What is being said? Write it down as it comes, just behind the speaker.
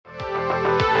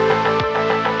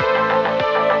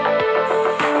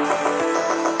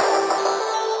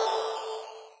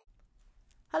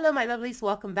Hello, my lovelies.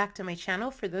 Welcome back to my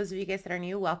channel. For those of you guys that are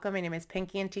new, welcome. My name is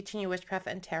Pinky, and teaching you witchcraft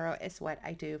and tarot is what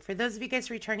I do. For those of you guys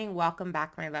returning, welcome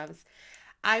back, my loves.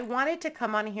 I wanted to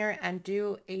come on here and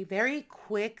do a very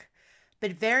quick,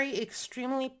 but very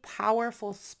extremely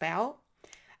powerful spell.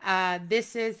 I'm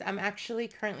actually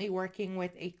currently working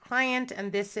with a client,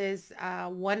 and this is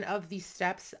one of the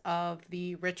steps of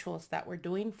the rituals that we're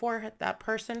doing for that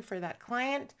person, for that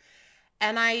client.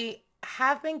 And I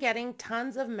have been getting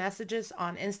tons of messages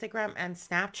on Instagram and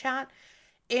Snapchat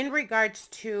in regards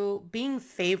to being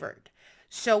favored.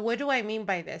 So what do I mean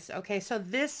by this? Okay, so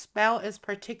this spell is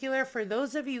particular for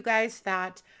those of you guys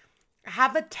that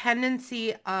have a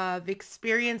tendency of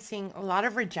experiencing a lot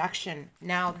of rejection.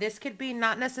 Now, this could be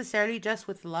not necessarily just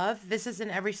with love. This is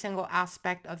in every single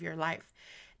aspect of your life.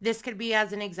 This could be,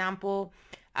 as an example,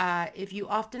 if you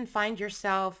often find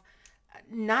yourself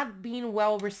not being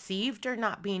well received or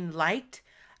not being liked.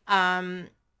 A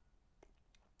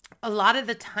lot of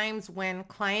the times when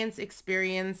clients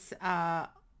experience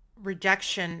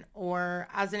rejection, or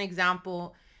as an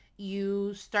example,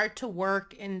 you start to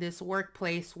work in this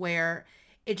workplace where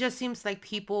it just seems like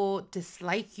people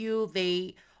dislike you.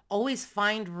 They always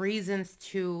find reasons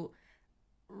to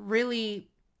really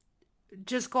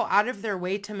just go out of their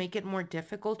way to make it more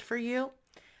difficult for you.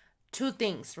 Two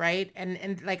things, right?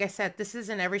 And like I said, this is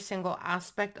in every single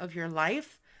aspect of your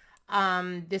life.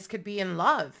 This could be in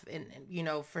love, and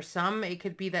for some it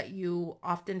could be that you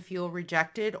often feel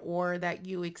rejected, or that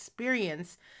you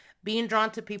experience being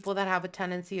drawn to people that have a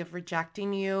tendency of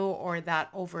rejecting you or that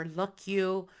overlook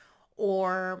you,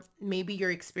 or maybe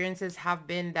your experiences have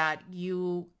been that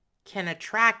you can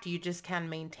attract, you just can't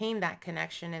maintain that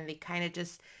connection, and they kind of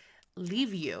just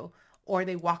leave you, or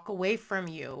they walk away from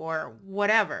you, or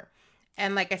whatever.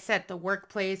 And like I said, the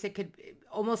workplace, it could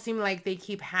almost seem like they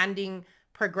keep handing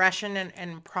progression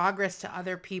and progress to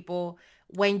other people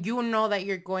when you know that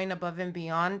you're going above and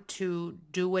beyond to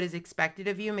do what is expected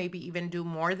of you, maybe even do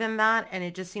more than that. And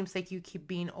it just seems like you keep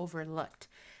being overlooked.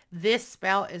 This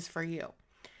spell is for you.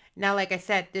 Now, like I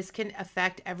said, this can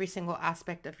affect every single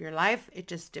aspect of your life. It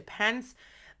just depends.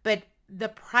 But the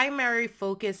primary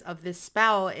focus of this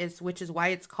spell is, which is why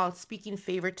it's called speaking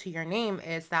favor to your name,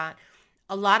 is that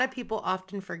a lot of people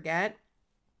often forget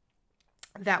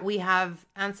that we have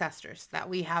ancestors, that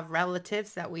we have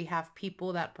relatives, that we have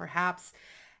people that perhaps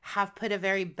have put a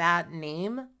very bad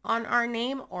name on our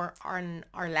name or on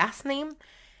our last name.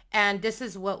 And this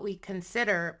is what we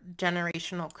consider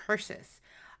generational curses.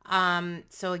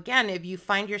 So again, if you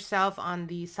find yourself on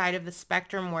the side of the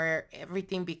spectrum where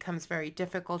everything becomes very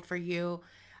difficult for you,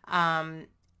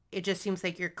 it just seems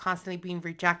like you're constantly being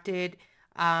rejected,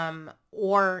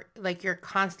 or like you're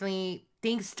constantly,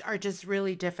 things are just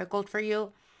really difficult for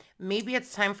you, maybe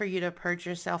it's time for you to purge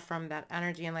yourself from that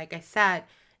energy. And like I said,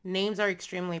 names are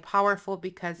extremely powerful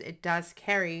because it does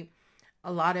carry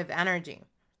a lot of energy,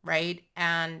 right?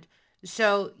 And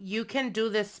so you can do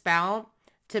this spell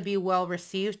to be well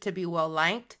received, to be well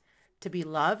liked, to be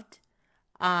loved,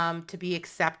 to be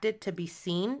accepted, to be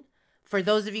seen. For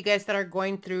those of you guys that are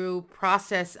going through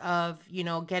process of,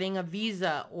 getting a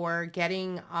visa or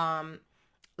getting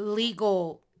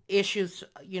legal issues,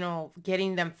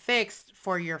 getting them fixed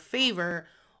for your favor,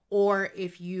 or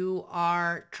if you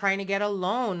are trying to get a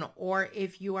loan, or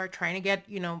if you are trying to get,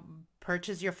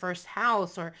 purchase your first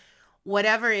house, or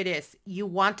whatever it is, you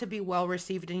want to be well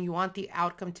received and you want the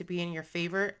outcome to be in your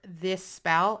favor, this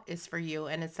spell is for you.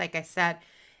 And it's like I said,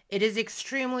 it is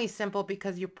extremely simple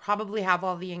because you probably have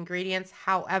all the ingredients.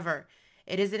 However,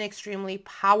 it is an extremely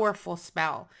powerful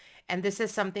spell. And this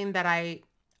is something that I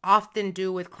often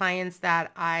do with clients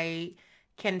that I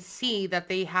can see that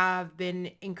they have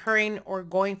been incurring or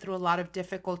going through a lot of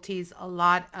difficulties, a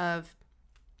lot of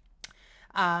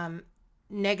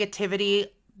negativity.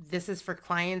 This is for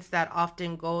clients that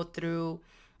often go through,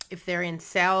 if they're in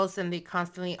sales and they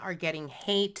constantly are getting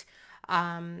hate,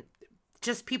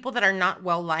 just people that are not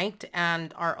well liked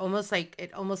and are almost like,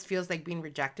 it almost feels like being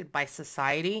rejected by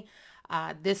society.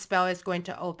 This spell is going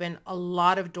to open a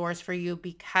lot of doors for you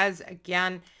because,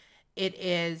 again, it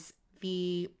is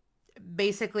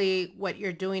basically what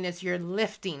you're doing is you're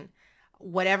lifting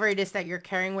whatever it is that you're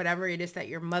carrying, whatever it is that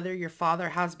your mother, your father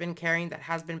has been carrying, that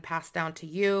has been passed down to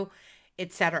you,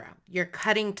 etc. You're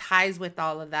cutting ties with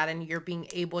all of that, and you're being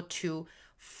able to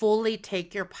fully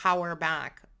take your power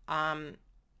back.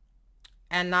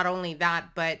 And not only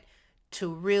that, but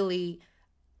to really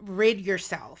rid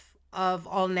yourself of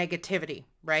all negativity,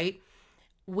 right?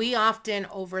 We often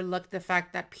overlook the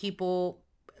fact that people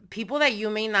that you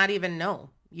may not even know,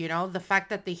 the fact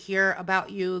that they hear about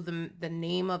you, the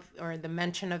name of, or the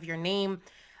mention of your name,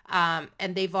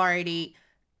 and they've already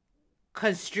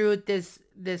construed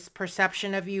this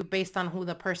perception of you based on who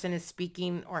the person is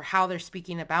speaking or how they're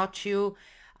speaking about you.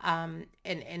 And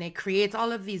it creates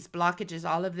all of these blockages,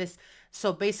 all of this.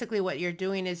 So basically what you're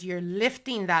doing is you're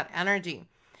lifting that energy,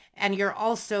 and you're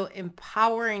also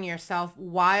empowering yourself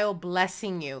while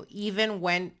blessing you, even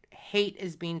when hate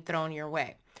is being thrown your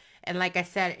way. And like I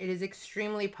said, it is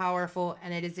extremely powerful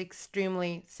and it is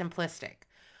extremely simplistic.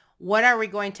 What are we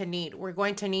going to need? We're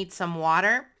going to need some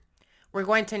water. We're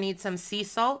going to need some sea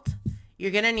salt.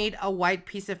 You're going to need a white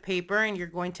piece of paper, and you're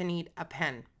going to need a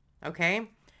pen. Okay?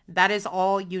 That is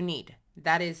all you need.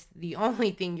 That is the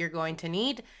only thing you're going to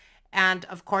need. And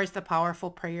of course, the powerful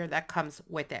prayer that comes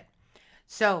with it.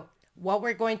 So what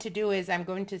we're going to do is I'm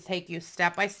going to take you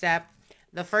step by step.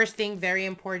 The first thing, very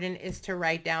important, is to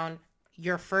write down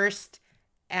your first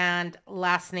and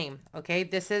last name. Okay?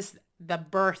 This is the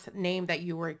birth name that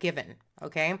you were given.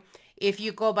 Okay? If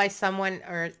you go by someone,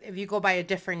 or if you go by a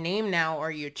different name now, or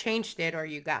you changed it, or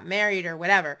you got married or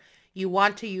whatever, you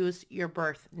want to use your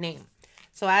birth name.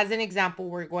 So as an example,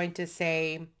 we're going to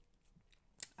say,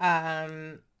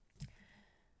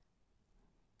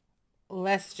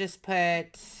 let's just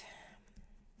put,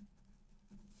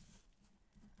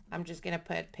 I'm just going to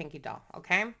put Pinky Doll.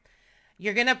 Okay.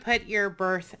 You're going to put your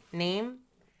birth name,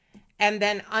 and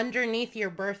then underneath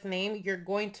your birth name, you're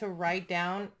going to write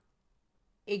down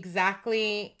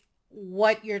exactly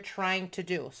what you're trying to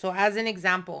do. So as an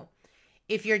example,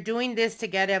 if you're doing this to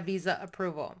get a visa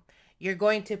approval, you're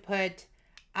going to put,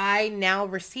 I now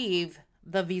receive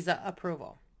the visa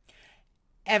approval.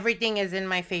 Everything is in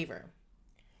my favor.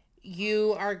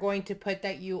 You are going to put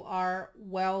that you are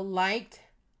well liked,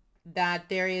 that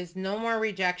there is no more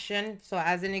rejection. So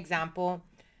as an example,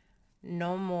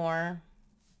 no more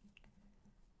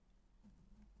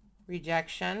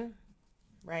rejection,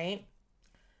 right?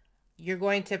 You're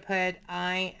going to put,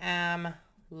 I am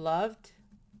loved.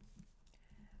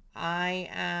 I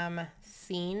am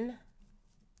seen.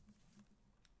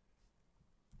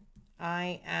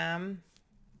 I am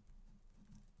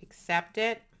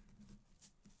accepted.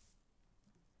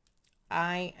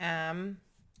 I am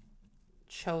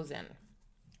chosen.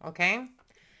 Okay?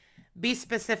 Be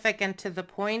specific and to the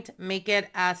point. Make it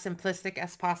as simplistic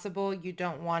as possible. You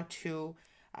don't want to,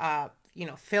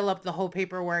 fill up the whole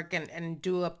paperwork and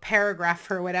do a paragraph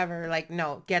or whatever. Like,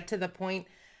 no, get to the point.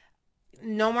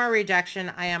 No more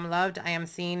rejection. I am loved. I am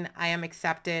seen. I am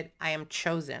accepted. I am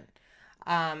chosen.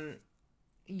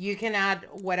 You can add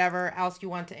whatever else you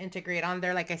want to integrate on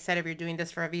there. Like I said, if you're doing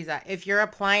this for a visa, if you're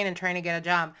applying and trying to get a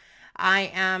job,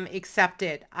 I am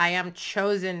accepted. I am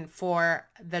chosen for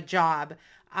the job.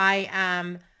 I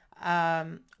am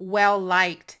well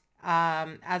liked.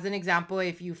 As an example,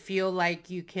 if you feel like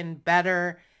you can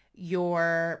better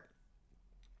your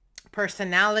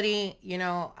personality,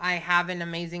 I have an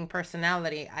amazing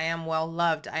personality. I am well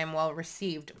loved. I am well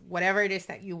received. Whatever it is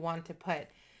that you want to put.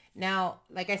 Now,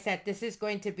 like I said, this is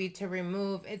going to be to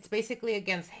remove, it's basically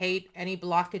against hate, any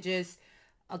blockages.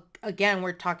 Again,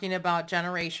 we're talking about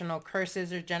generational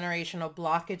curses or generational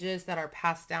blockages that are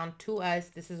passed down to us.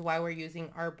 This is why we're using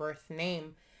our birth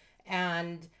name,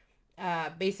 and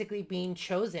basically being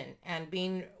chosen and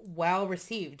being well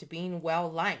received, being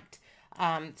well liked.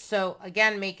 So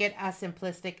again, make it as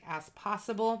simplistic as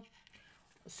possible.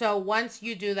 So once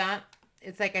you do that,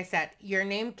 it's like I said, your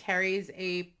name carries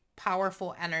a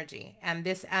powerful energy, and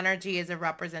this energy is a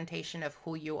representation of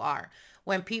who you are.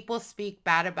 When people speak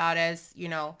bad about us,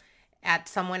 at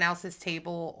someone else's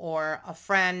table, or a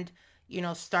friend,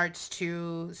 starts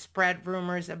to spread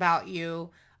rumors about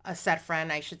you, a said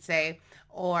friend, I should say,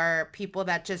 or people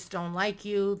that just don't like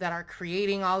you, that are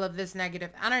creating all of this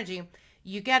negative energy,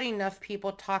 you get enough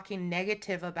people talking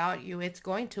negative about you, it's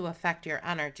going to affect your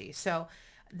energy. So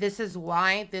this is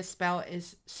why this spell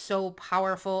is so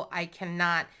powerful. I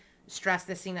cannot stress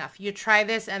this enough. You try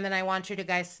this, and then I want you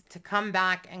guys to come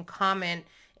back and comment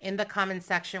in the comment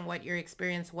section what your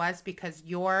experience was, because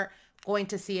you're going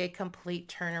to see a complete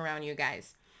turnaround, you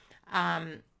guys.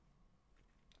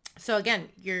 So again,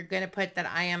 you're going to put that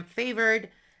I am favored,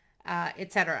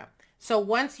 etc. So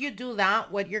once you do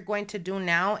that, what you're going to do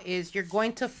now is you're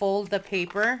going to fold the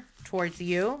paper towards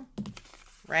you,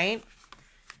 right?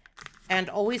 And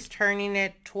always turning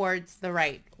it towards the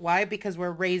right. Why? Because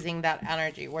we're raising that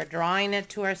energy. We're drawing it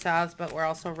to ourselves, but we're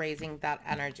also raising that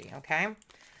energy, okay?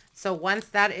 So once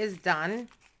that is done,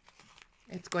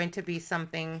 it's going to be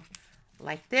something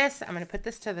like this. I'm going to put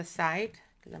this to the side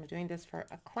because I'm doing this for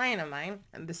a client of mine,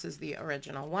 and this is the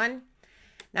original one.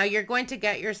 Now you're going to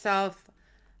get yourself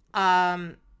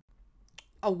a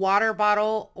water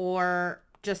bottle or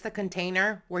just a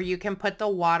container where you can put the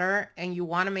water, and you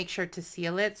want to make sure to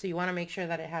seal it. So you want to make sure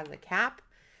that it has a cap.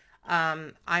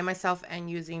 I myself am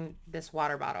using this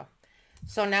water bottle.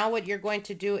 So now what you're going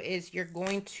to do is you're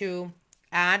going to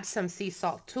add some sea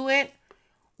salt to it.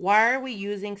 Why are we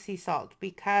using sea salt?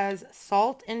 Because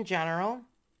salt in general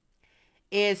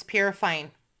is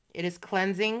purifying. It is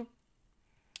cleansing.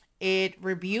 It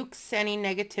rebukes any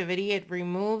negativity. It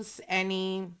removes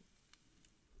any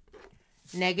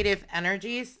negative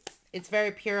energies. It's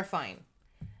very purifying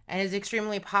and is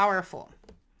extremely powerful.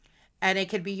 And it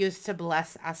could be used to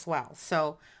bless as well.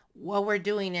 So what we're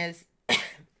doing is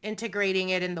integrating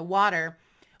it in the water.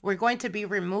 We're going to be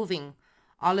removing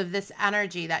all of this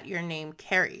energy that your name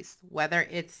carries, whether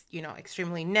it's, you know,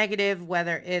 extremely negative,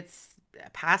 whether it's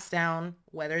passed down,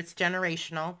 whether it's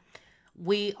generational.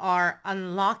 We are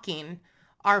unlocking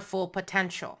our full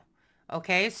potential.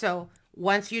 Okay, so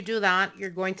once you do that, you're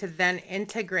going to then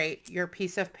integrate your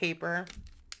piece of paper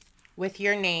with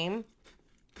your name.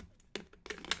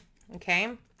 Okay,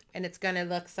 and it's going to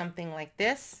look something like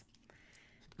this.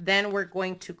 Then we're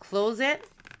going to close it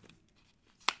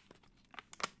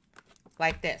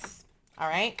like this. All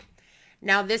right.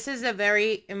 Now this is a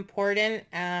very important,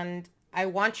 and I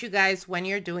want you guys, when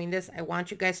you're doing this, I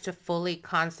want you guys to fully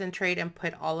concentrate and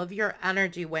put all of your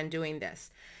energy when doing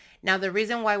this. Now, the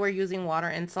reason why we're using water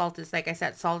and salt is, like I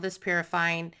said, salt is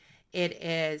purifying. It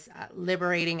is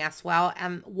liberating as well.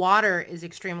 And water is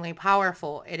extremely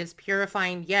powerful. It is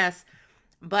purifying, yes,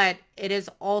 but it is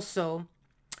also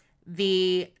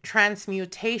the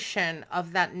transmutation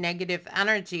of that negative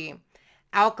energy,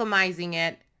 alchemizing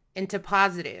it into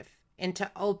positive, into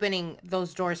opening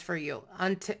those doors for you,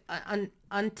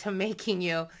 unto making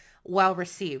you well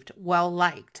received, well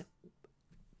liked.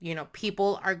 You know,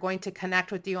 people are going to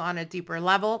connect with you on a deeper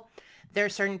level. There are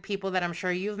certain people that I'm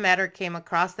sure you've met or came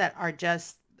across that are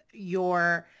just,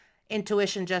 your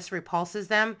intuition just repulses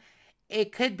them.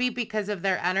 It could be because of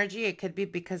their energy. It could be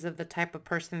because of the type of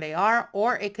person they are,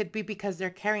 or it could be because they're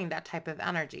carrying that type of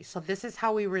energy. So this is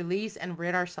how we release and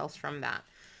rid ourselves from that.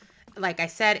 Like I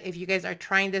said, if you guys are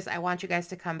trying this, I want you guys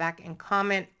to come back and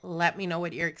comment. Let me know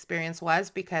what your experience was,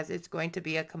 because it's going to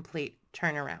be a complete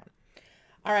turnaround.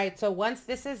 All right, so once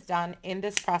this is done in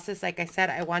this process, like I said,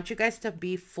 I want you guys to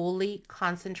be fully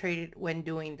concentrated when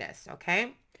doing this,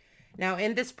 okay? Now,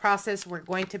 in this process, we're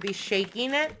going to be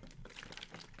shaking it.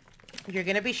 You're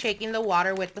going to be shaking the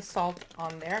water with the salt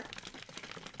on there.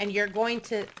 And you're going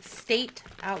to state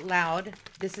out loud,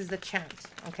 this is the chant,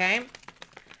 okay?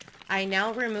 I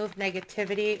now remove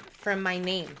negativity from my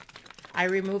name. I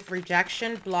remove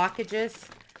rejection, blockages.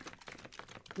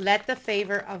 Let the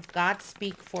favor of God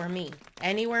speak for me.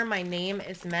 Anywhere my name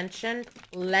is mentioned,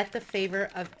 let the favor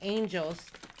of angels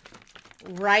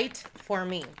write for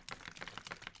me.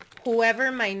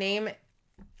 Wherever my name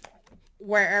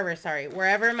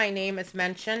is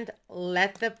mentioned,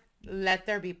 let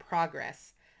there be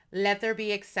progress. Let there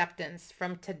be acceptance.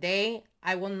 From today,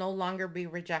 I will no longer be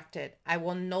rejected. I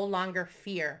will no longer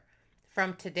fear.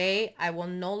 From today, I will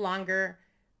no longer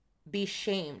be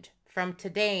shamed. From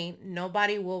today,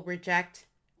 nobody will reject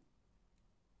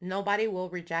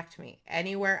me.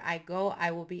 Anywhere I go,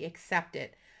 I will be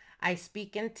accepted. I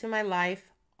speak into my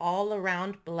life all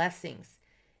around blessings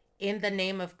in the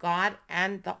name of God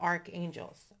and the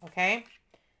archangels. Okay.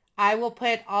 I will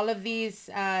put all of these,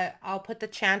 I'll put the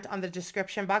chant on the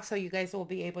description box so you guys will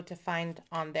be able to find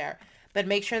on there. But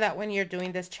make sure that when you're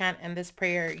doing this chant and this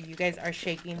prayer, you guys are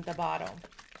shaking the bottle.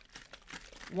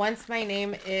 Once my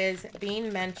name is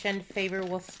being mentioned, favor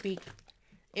will speak.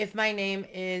 If my name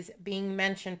is being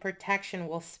mentioned, protection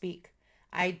will speak.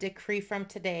 I decree from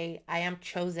today, I am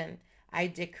chosen. I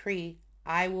decree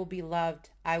I will be loved.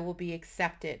 I will be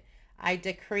accepted. I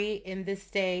decree in this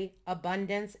day,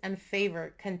 abundance and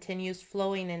favor continues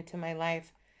flowing into my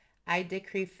life. I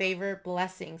decree favor,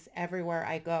 blessings everywhere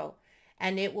I go,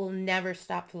 and it will never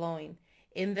stop flowing.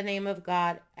 In the name of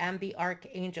God and the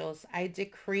archangels, I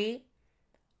decree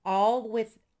all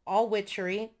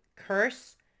witchery,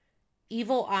 curse,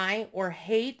 evil eye, or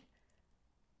hate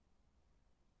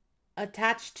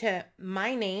attached to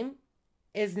my name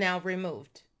is now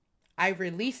removed. I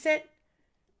release it.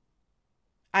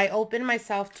 I open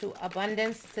myself to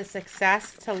abundance, to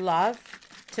success, to love,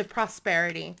 to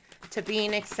prosperity, to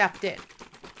being accepted.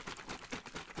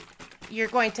 You're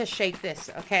going to shake this,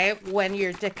 okay? When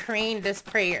you're decreeing this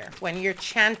prayer, when you're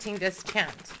chanting this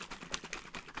chant.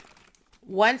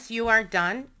 Once you are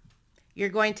done, you're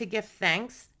going to give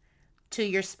thanks to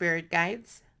your spirit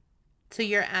guides, to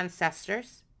your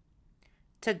ancestors,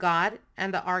 to God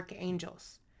and the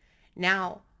archangels.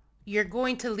 Now, you're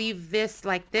going to leave this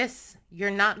like this.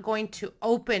 You're not going to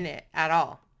open it at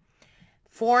all.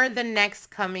 For the next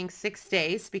coming 6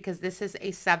 days, because this is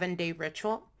a 7-day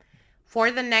ritual, for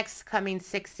the next coming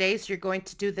 6 days, you're going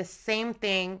to do the same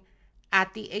thing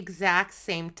at the exact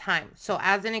same time. So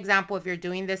as an example, if you're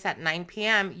doing this at 9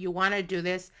 p.m., you want to do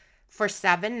this for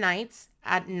 7 nights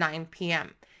at 9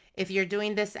 p.m. If you're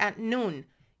doing this at noon,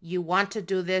 you want to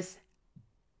do this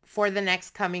for the next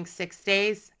coming 6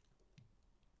 days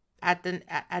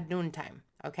at noontime,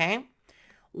 okay?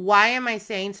 Why am I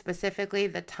saying specifically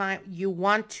the time you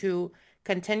want to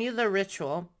continue the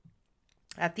ritual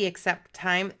at the exact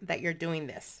time that you're doing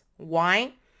this?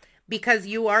 Why? Because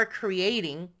you are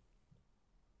creating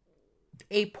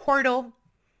a portal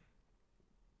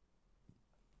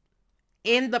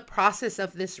in the process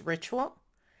of this ritual.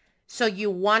 So you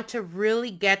want to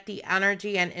really get the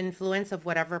energy and influence of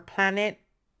whatever planet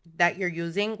that you're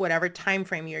using, whatever time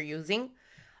frame you're using,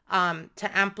 to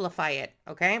amplify it,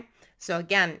 okay? So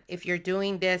again, if you're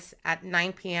doing this at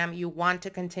 9 p.m., you want to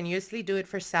continuously do it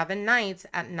for 7 nights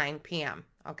at 9 p.m.,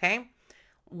 okay?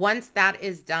 Once that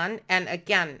is done, and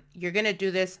again, you're going to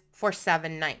do this for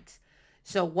 7 nights.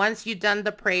 So once you've done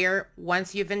the prayer,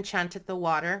 once you've enchanted the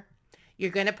water, you're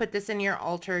going to put this in your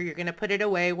altar. You're going to put it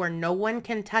away where no one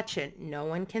can touch it. No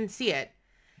one can see it.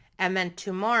 And then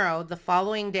tomorrow, the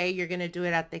following day, you're going to do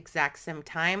it at the exact same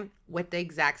time with the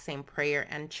exact same prayer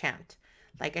and chant.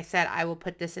 Like I said, I will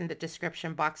put this in the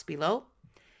description box below.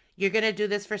 You're going to do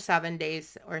this for 7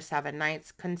 days or 7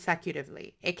 nights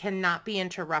consecutively. It cannot be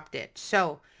interrupted.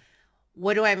 So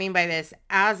what do I mean by this?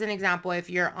 As an example, if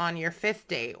you're on your 5th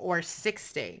day or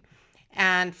 6th day,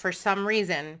 and for some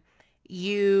reason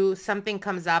something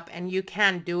comes up and you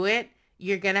can't do it,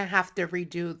 you're going to have to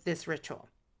redo this ritual.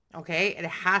 Okay? It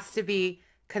has to be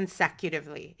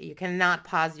consecutively. You cannot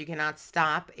pause. You cannot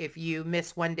stop. If you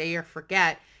miss one day or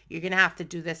forget, you're going to have to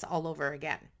do this all over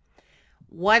again.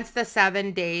 Once the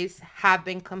 7 days have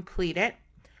been completed,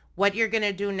 what you're going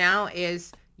to do now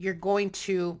is you're going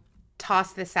to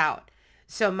toss this out.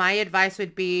 So my advice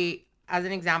would be, as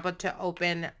an example, to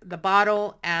open the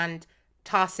bottle and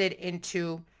toss it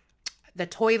into the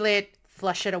toilet,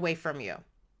 flush it away from you.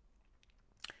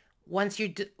 Once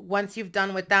you've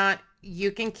done with that,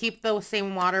 you can keep the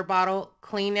same water bottle,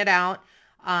 clean it out,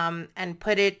 and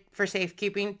put it for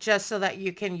safekeeping, just so that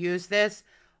you can use this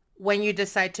when you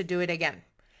decide to do it again.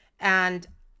 And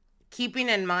keeping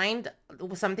in mind,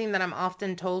 something that I'm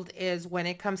often told is when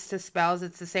it comes to spells,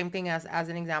 it's the same thing as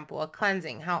an example, a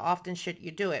cleansing. How often should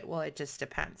you do it? Well, it just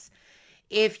depends.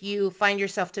 If you find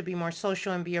yourself to be more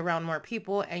social and be around more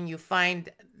people, and you find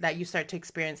that you start to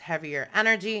experience heavier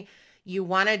energy, you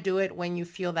want to do it when you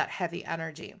feel that heavy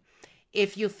energy.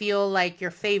 If you feel like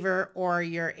your favor or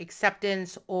your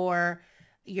acceptance or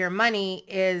your money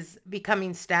is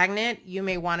becoming stagnant, you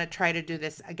may want to try to do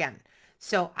this again.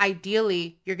 So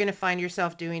ideally, you're going to find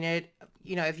yourself doing it,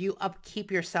 if you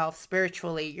upkeep yourself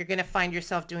spiritually, you're going to find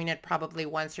yourself doing it probably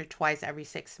once or twice every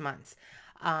 6 months.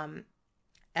 And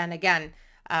again,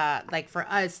 like for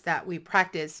us that we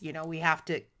practice, we have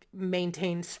to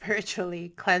maintain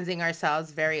spiritually cleansing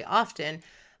ourselves very often,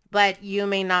 but you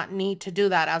may not need to do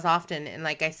that as often. And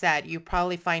like I said, you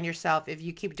probably find yourself, if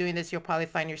you keep doing this, you'll probably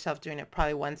find yourself doing it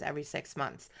probably once every 6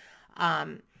 months.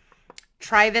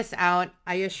 Try this out.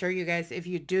 I assure you guys, if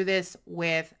you do this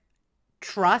with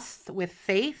trust, with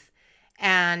faith,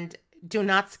 and do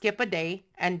not skip a day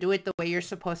and do it the way you're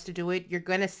supposed to do it, you're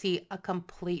going to see a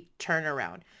complete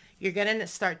turnaround. You're going to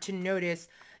start to notice,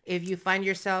 if you find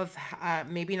yourself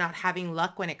maybe not having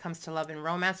luck when it comes to love and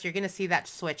romance, you're going to see that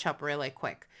switch up really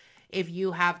quick. If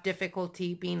you have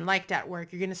difficulty being liked at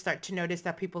work, you're going to start to notice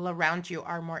that people around you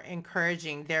are more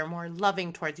encouraging. They're more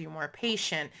loving towards you, more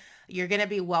patient. You're going to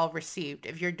be well received.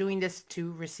 If you're doing this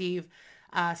to receive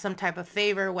some type of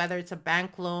favor, whether it's a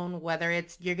bank loan,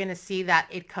 you're going to see that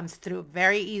it comes through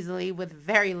very easily with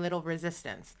very little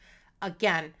resistance.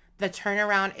 Again, the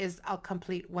turnaround is a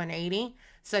complete 180.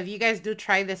 So if you guys do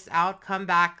try this out, come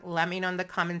back, let me know in the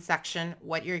comment section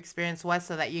what your experience was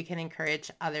so that you can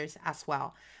encourage others as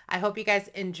well. I hope you guys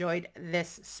enjoyed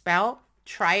this spell.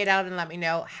 Try it out and let me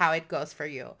know how it goes for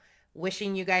you.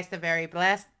 Wishing you guys the very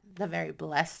blessed.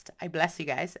 I bless you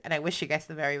guys, and I wish you guys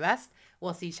the very best.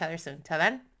 We'll see each other soon. Till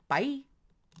then, bye.